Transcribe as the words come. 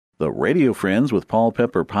The Radio Friends with Paul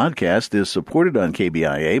Pepper podcast is supported on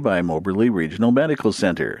KBIA by Moberly Regional Medical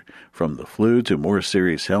Center. From the flu to more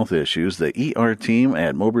serious health issues, the ER team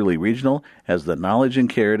at Moberly Regional has the knowledge and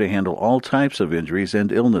care to handle all types of injuries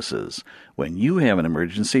and illnesses. When you have an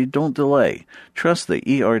emergency, don't delay. Trust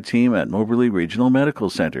the ER team at Moberly Regional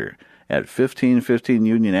Medical Center at 1515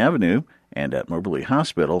 Union Avenue and at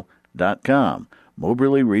moberlyhospital.com.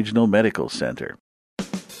 Moberly Regional Medical Center.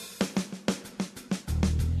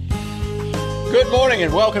 Good morning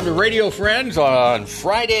and welcome to Radio Friends on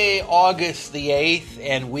Friday, August the 8th,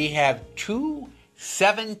 and we have two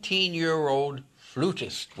 17-year-old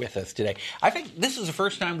flutists with us today. I think this is the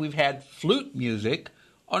first time we've had flute music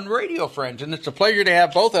on Radio Friends, and it's a pleasure to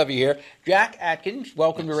have both of you here. Jack Atkins,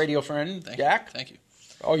 welcome to Radio Friends. Jack. Thank you.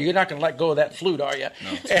 Oh, you're not going to let go of that flute, are you?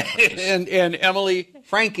 No. And Emily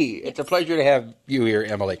FRANKE. It's a pleasure to have you here,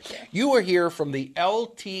 Emily. You are here from the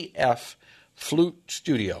LTF Flute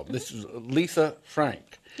Studio. This is Lisa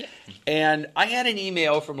FRANKE. Yeah. And I had an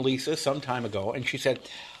email from Lisa some time ago, and she said,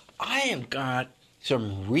 I have got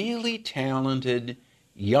some really talented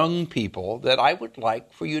young people that I would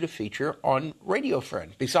like for you to feature on Radio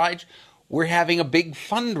Friends. Besides, we're having a big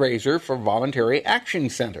fundraiser for Voluntary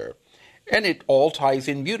Action Center. And it all ties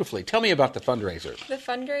in beautifully. Tell me about the fundraiser. The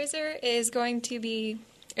fundraiser is going to be,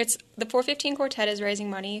 the 415 Quartet is raising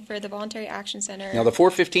money for the Voluntary Action Center. Now, the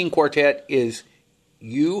 415 Quartet is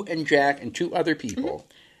you and Jack and two other people. Mm-hmm.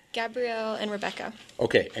 Gabrielle and Rebecca.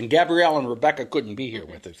 Okay, and Gabrielle and Rebecca couldn't be here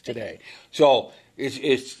with us today. So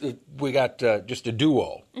we got just a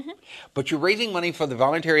duo. Mm-hmm. But you're raising money for the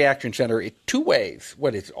Voluntary Action Center in two ways.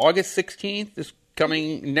 What is August 16th? This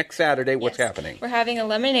coming next Saturday. What's happening? We're having a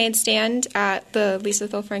lemonade stand at the Lisa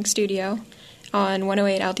FRANKE Studio on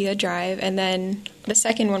 108 Aldea Drive. And then the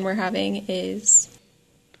second one we're having is...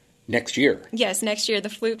 Next year. Yes, next year, the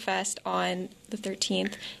Flute Fest on the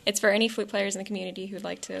 13th. It's for any flute players in the community who'd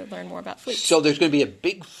like to learn more about flutes. So there's going to be a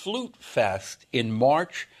big Flute Fest in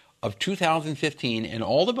March of 2015, and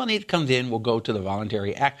all the money that comes in will go to the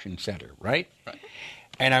Voluntary Action Center, right? Right.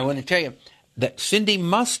 And I want to tell you that Cindy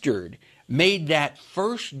Mustard made that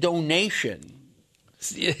first donation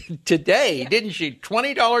today, didn't she?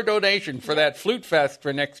 $20 donation for that Flute Fest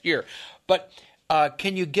for next year. But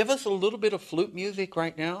can you give us a little bit of flute music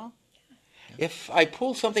right now? If I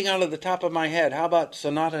pull something out of the top of my head, how about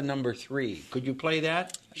Sonata No. 3? Could you play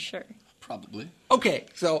that? Sure. Probably. Okay,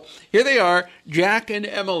 so here they are, Jack and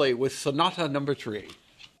Emily with Sonata No. 3.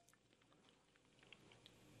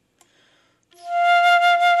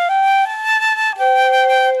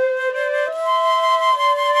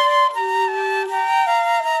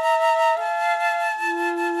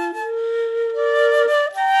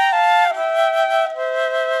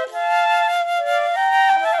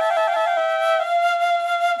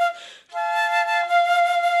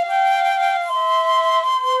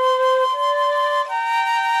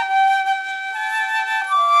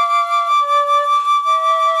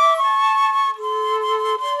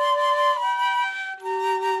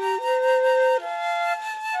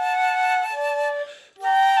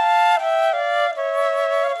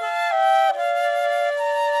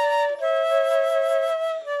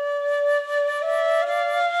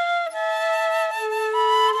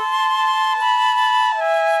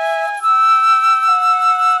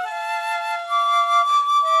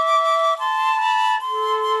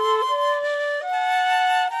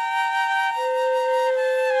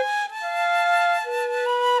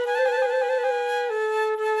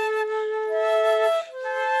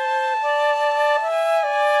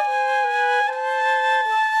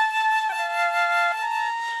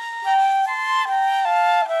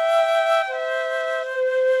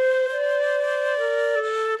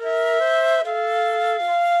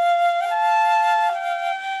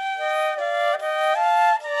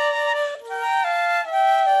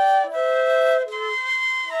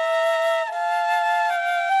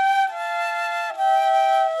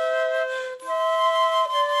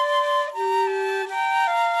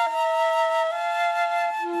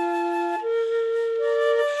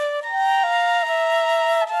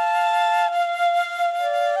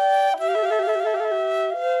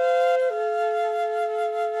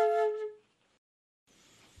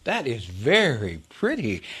 That is very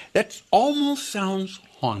pretty. That almost sounds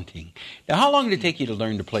haunting. Now, how long did it take you to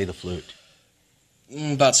learn to play the flute?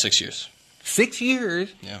 About 6 years. 6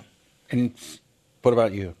 years? Yeah. And what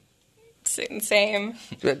about you? Same.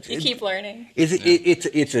 You keep learning. Is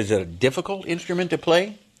it a difficult instrument to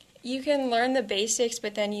play? You can learn the basics,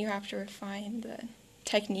 but then you have to refine the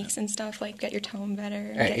techniques and stuff, like get your tone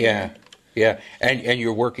better. Yeah. And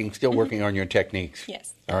you're still working on your techniques.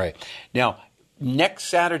 Yes. All right. Now, next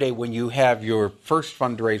Saturday when you have your first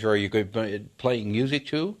fundraiser, are you going to be playing music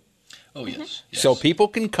too? Oh, yes. So people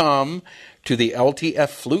can come to the LTF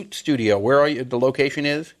Flute Studio. Where are you? The location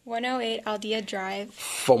is? 108 Aldea Drive.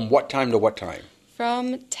 From what time to what time?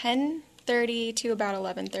 From 10:30 to about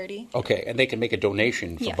 11:30. Okay, and they can make a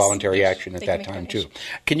donation for Yes. voluntary action at They that can time make a too. donation.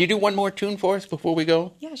 Can you do one more tune for us before we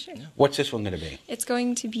go? Yeah, sure. What's this one going to be? It's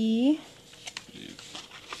going to be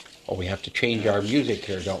Oh, we have to change our music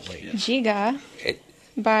here, don't we? Giga It-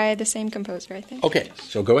 by the same composer, I think. okay,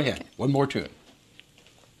 so go ahead. One more tune.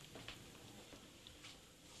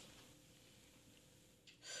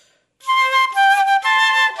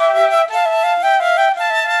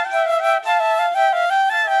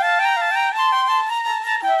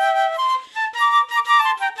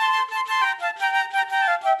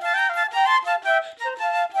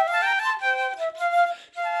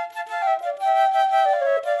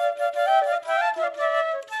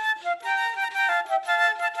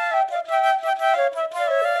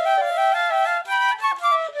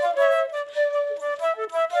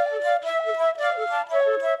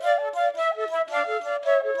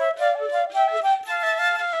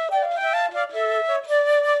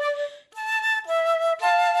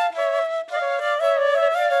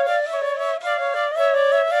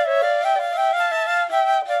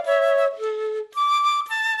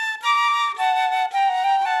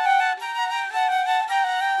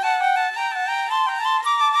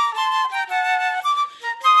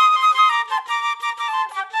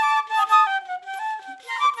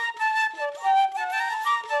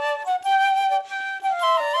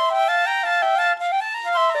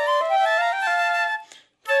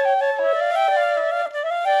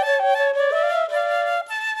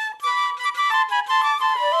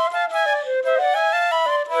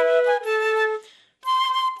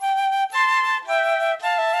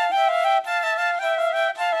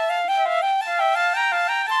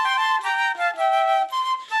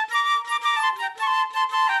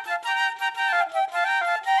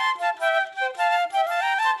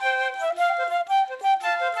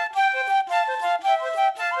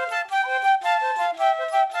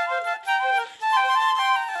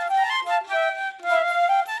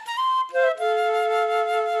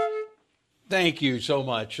 Thank you so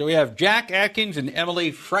much. So we have Jack Atkins and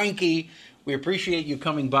Emily Franke. We appreciate you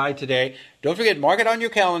coming by today. Don't forget, mark it on your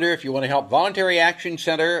calendar if you want to help Voluntary Action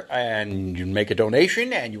Center and you make a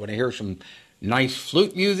donation and you want to hear some nice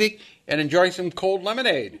flute music and enjoy some cold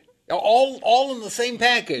lemonade. All in the same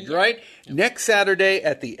package, right? Next Saturday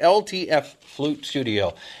at the LTF Flute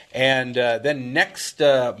Studio. And then next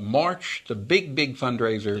March, the big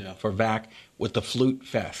fundraiser for VAC with the Flute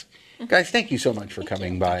Fest. Guys, thank you so much for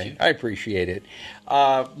coming by. I appreciate it.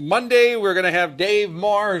 Monday, we're going to have Dave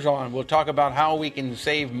Mars on. We'll talk about how we can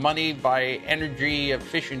save money by energy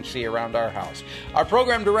efficiency around our house. Our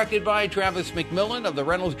program directed by Travis McMillan of the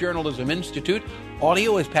Reynolds Journalism Institute.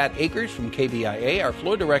 Audio is Pat Akers from KBIA. Our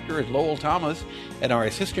floor director is Lowell Thomas. And our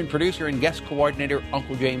assistant producer and guest coordinator,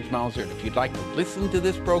 Uncle James Mauser. If you'd like to listen to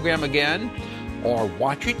this program again or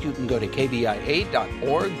watch it, you can go to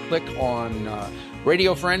kbia.org, click on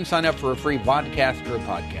Radio Friends, sign up for a free vodcast or a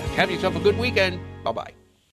podcast. Have yourself a good weekend. Bye-bye.